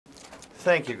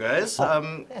Thank you, guys.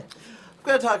 I'm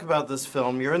going to talk about this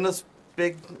film. You're in this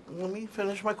big... Let me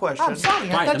finish my question. I'm sorry.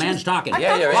 Right, the man's talking.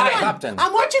 Yeah, you're in Upton.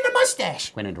 I'm watching the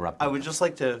mustache. Quinn interrupt. I would just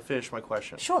like to finish my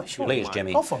question. Sure, sure. Please,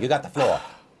 Jimmy. Go for it. You got the floor.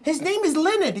 His name is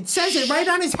Leonard. It says it right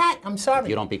on his hat. I'm sorry. If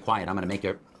you don't be quiet, I'm going to make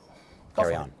your...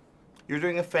 Carry on. You're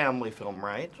doing a family film,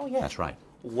 right? Oh, yeah. That's right.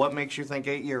 What makes you think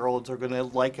 8-year-olds are going to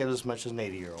like it as much as an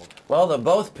 80-year-old? Well, they'll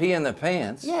both pee in the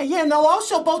pants. Yeah, yeah, and they'll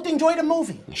also both enjoy the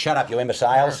movie. Shut up, you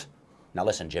imbeciles. Now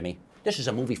listen, Jimmy. This is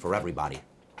a movie for everybody.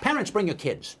 Parents, bring your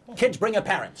kids. Kids, bring your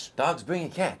parents. Dogs bring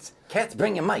your cats. Cats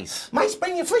bring your mice. Mice,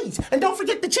 bring your fleas. And don't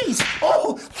forget the cheese.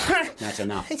 Oh! That's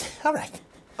enough. All right.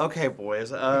 Okay,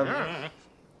 boys.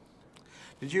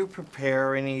 Did you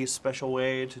prepare any special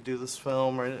way to do this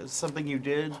film, or something you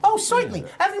did? Oh, certainly.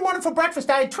 Every morning for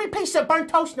breakfast, I had 3 pieces of burnt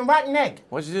toast and a rotten egg.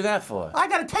 What'd you do that for? I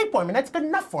got a tapeworm, and that's good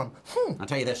enough for him. I'll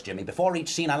tell you this, Jimmy. Before each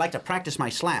scene, I like to practice my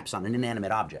slaps on an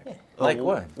inanimate object. Yeah. Like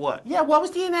what? What? Yeah, what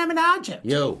was the inanimate object?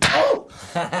 You. Oh!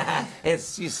 You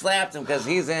slapped him because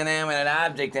he's an inanimate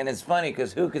object, and it's funny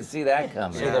because who could see that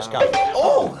coming? See this coming.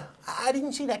 Oh! I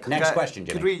didn't see that coming. Next question,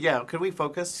 Jimmy. Could we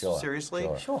focus? Sure, Seriously?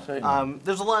 sure.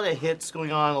 There's a lot of hits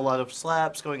going on, a lot of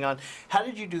slaps going on. How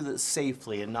did you do this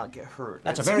safely and not get hurt?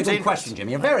 That's a very good question,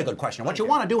 Jimmy. A very good question. What you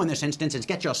want to do in this instance is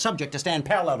get your subject to stand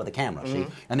parallel to the camera, see?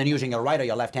 And then using your right or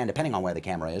your left hand, depending on where the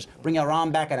camera is, bring your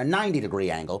arm back at a 90-degree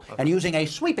angle, and using a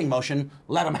sweeping motion,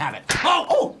 let him have it. Oh!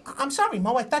 Oh! I'm sorry,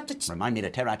 Mo. I thought that's... Remind me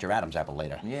to tear out your Adam's apple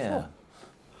later. Yeah. Sure.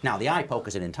 Now, the eye poke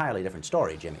is an entirely different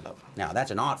story, Jimmy. Now,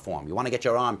 that's an art form. You want to get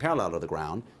your arm parallel to the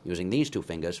ground, using these 2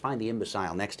 fingers, find the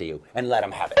imbecile next to you, and let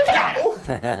him have it.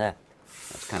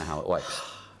 That's kind of how it works.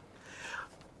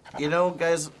 You know,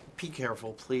 guys, be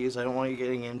careful, please. I don't want you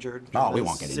getting injured. No, we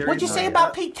won't get injured. What'd you say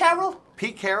about Pete Carroll?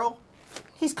 Pete Carroll?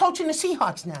 He's coaching the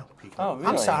Seahawks now. Oh, really?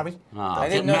 I'm sorry. I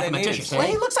didn't know they needed... mathematician, Well,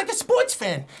 he looks like a sports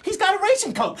fan. He's got a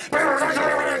racing coat.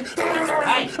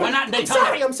 Hey, we're not in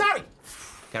Daytona. I'm sorry.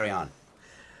 Carry on.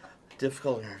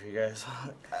 Difficult interview, guys.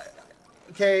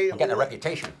 Okay. I'm getting a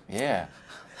reputation. Yeah.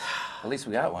 At least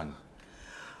we got one.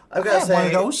 I've got to say... one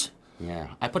of those. Yeah,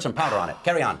 I put some powder on it.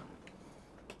 Carry on.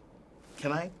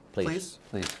 Can I? Please.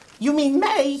 Please. You mean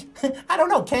May? I don't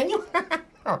know, can you?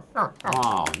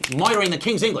 Oh, moithering the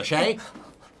King's English, eh?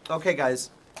 Okay, guys.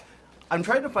 I'm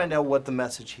trying to find out what the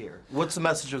message here. What's the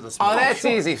message of this movie? Oh, that's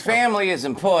easy. Family is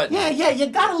important. Yeah, you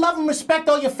gotta love and respect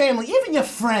all your family, even your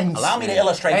friends. Allow me to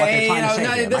illustrate what they're trying to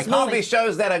say here. This movie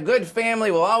shows that a good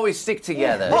family will always stick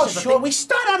together. Oh, sure. We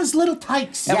start out as little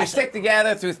tykes. And we stick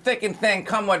together through thick and thin,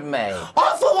 come what may.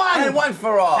 All for one! And one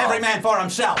for all. Every man for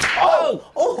himself.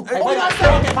 Oh! Hey, wait,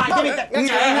 okay, fine, give me that.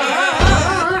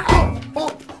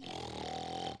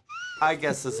 I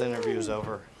guess this interview's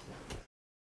over.